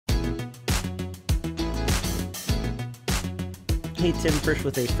Hey, Tim Frisch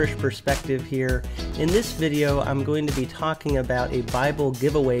with A Frisch Perspective here. In this video, I'm going to be talking about a Bible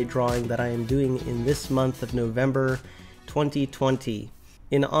giveaway drawing that I am doing in this month of November 2020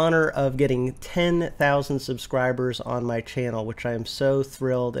 in honor of getting 10,000 subscribers on my channel, which I am so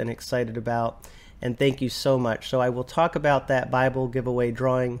thrilled and excited about, and thank you so much. So I will talk about that Bible giveaway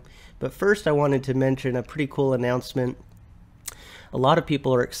drawing, but first I wanted to mention a pretty cool announcement. A lot of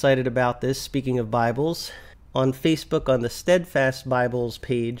people are excited about this. Speaking of Bibles, on Facebook, on the Steadfast Bibles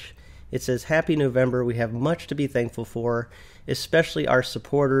page, it says, "Happy November. We have much to be thankful for, especially our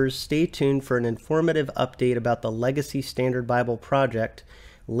supporters. Stay tuned for an informative update about the Legacy Standard Bible Project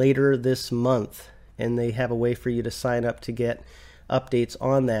later this month." And they have a way for you to sign up to get updates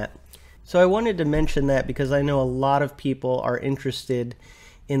on that. So I wanted to mention that because I know a lot of people are interested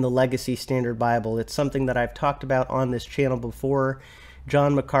in the Legacy Standard Bible. It's something that I've talked about on this channel before.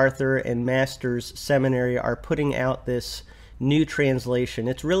 John MacArthur and Masters Seminary are putting out this new translation.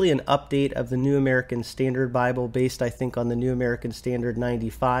 It's really an update of the New American Standard Bible based, I think, on the New American Standard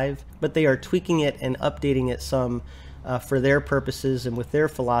 95, but they are tweaking it and updating it some for their purposes and with their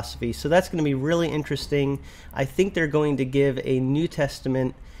philosophy. So that's going to be really interesting. I think they're going to give a New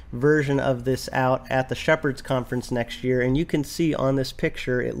Testament version of this out at the Shepherd's Conference next year, and you can see on this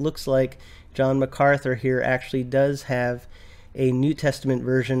picture, it looks like John MacArthur here actually does have a New Testament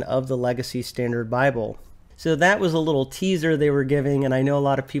version of the Legacy Standard Bible. So that was a little teaser they were giving, and I know a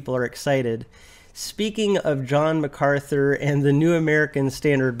lot of people are excited. Speaking of John MacArthur and the New American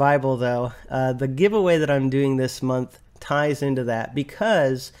Standard Bible, though, the giveaway that I'm doing this month ties into that,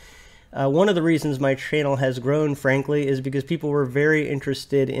 because one of the reasons my channel has grown, frankly, is because people were very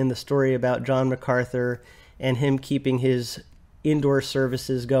interested in the story about John MacArthur and him keeping his indoor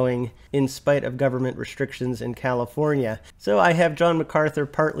services going in spite of government restrictions in California. So I have John MacArthur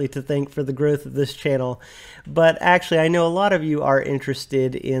partly to thank for the growth of this channel, but actually I know a lot of you are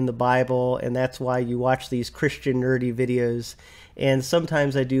interested in the Bible, and that's why you watch these Christian nerdy videos, and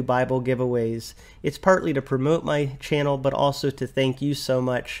sometimes I do Bible giveaways. It's partly to promote my channel, but also to thank you so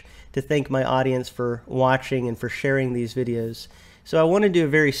much, to thank my audience for watching and for sharing these videos. So I want to do a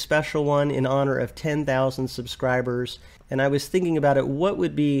very special one in honor of 10,000 subscribers, and I was thinking about it, what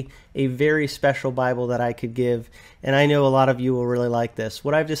would be a very special Bible that I could give, and I know a lot of you will really like this.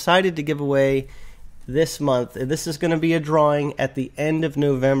 What I've decided to give away this month, and this is going to be a drawing at the end of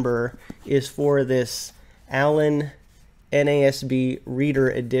November, is for this Allen NASB Reader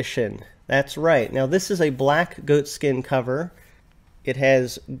Edition. That's right. Now this is a black goatskin cover. It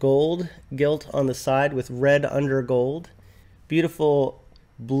has gold gilt on the side with red under gold. Beautiful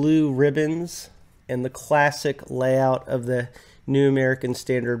blue ribbons, and the classic layout of the New American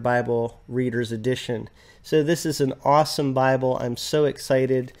Standard Bible Reader's Edition. So this is an awesome Bible. I'm so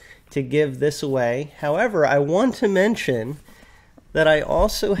excited to give this away. However, I want to mention that I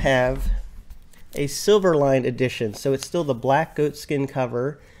also have a Silverline edition. So it's still the black goatskin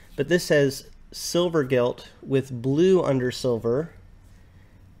cover, but this has silver gilt with blue under silver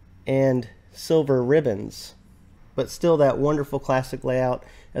and silver ribbons, but still that wonderful classic layout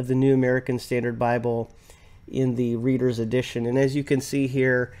of the New American Standard Bible in the Reader's Edition. And as you can see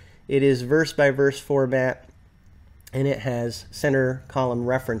here, it is verse-by-verse format, and it has center column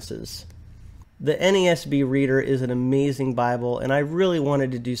references. The NASB Reader is an amazing Bible, and I really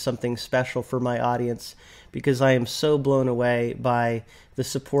wanted to do something special for my audience because I am so blown away by the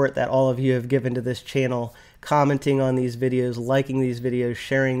support that all of you have given to this channel, commenting on these videos, liking these videos,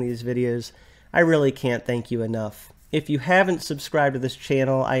 sharing these videos. I really can't thank you enough. If you haven't subscribed to this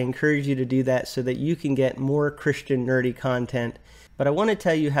channel, I encourage you to do that so that you can get more Christian nerdy content. But I want to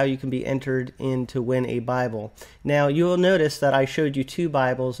tell you how you can be entered in to win a Bible. Now, you will notice that I showed you two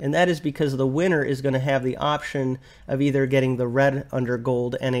Bibles, and that is because the winner is going to have the option of either getting the red under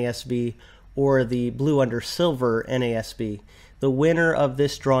gold NASB or the blue under silver NASB. The winner of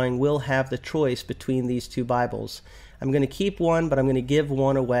this drawing will have the choice between these two Bibles. I'm going to keep one, but I'm going to give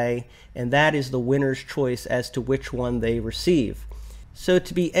one away, and that is the winner's choice as to which one they receive. So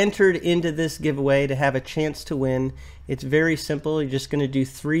to be entered into this giveaway, to have a chance to win, it's very simple. You're just going to do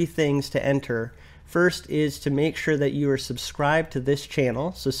three things to enter. First is to make sure that you are subscribed to this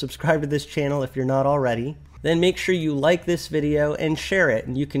channel. So subscribe to this channel if you're not already. Then make sure you like this video and share it.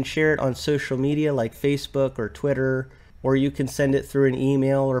 And you can share it on social media like Facebook or Twitter, or you can send it through an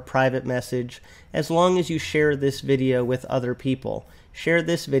email or private message, as long as you share this video with other people. Share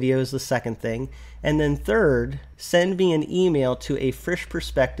this video is the second thing. And then third, send me an email to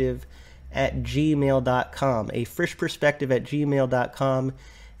afrischperspective@gmail.com, afrischperspective@gmail.com,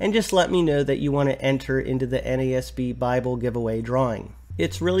 and just let me know that you want to enter into the NASB Bible giveaway drawing.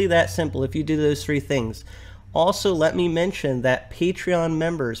 It's really that simple if you do those three things. Also, let me mention that Patreon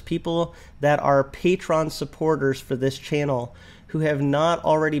members, people that are Patron supporters for this channel, who have not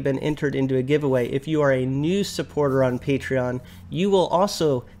already been entered into a giveaway, if you are a new supporter on Patreon, you will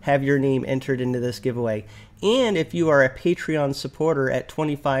also have your name entered into this giveaway. And if you are a Patreon supporter at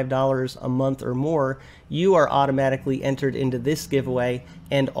 $25 a month or more, you are automatically entered into this giveaway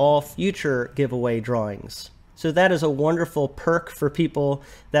and all future giveaway drawings. So that is a wonderful perk for people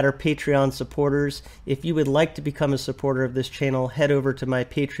that are Patreon supporters. If you would like to become a supporter of this channel, head over to my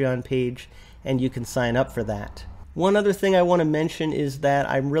Patreon page and you can sign up for that. One other thing I want to mention is that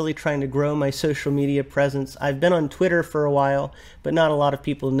I'm really trying to grow my social media presence. I've been on Twitter for a while, but not a lot of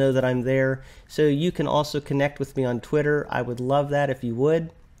people know that I'm there. So you can also connect with me on Twitter. I would love that if you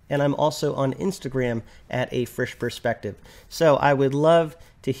would. And I'm also on Instagram at A Frisch Perspective. So I would love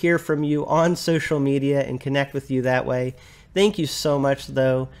to hear from you on social media and connect with you that way. Thank you so much,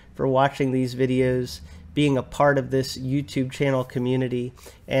 though, for watching these videos, being a part of this YouTube channel community.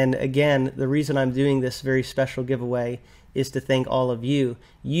 And again, the reason I'm doing this very special giveaway is to thank all of you.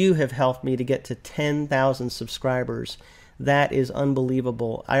 You have helped me to get to 10,000 subscribers. That is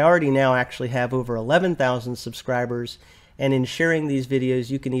unbelievable. I already now actually have over 11,000 subscribers, and in sharing these videos,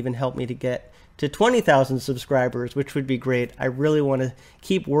 you can even help me to get to 20,000 subscribers, which would be great. I really want to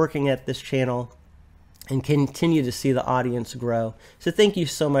keep working at this channel and continue to see the audience grow. So thank you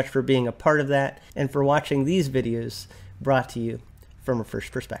so much for being a part of that and for watching these videos brought to you from A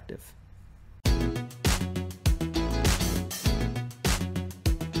Frisch Perspective.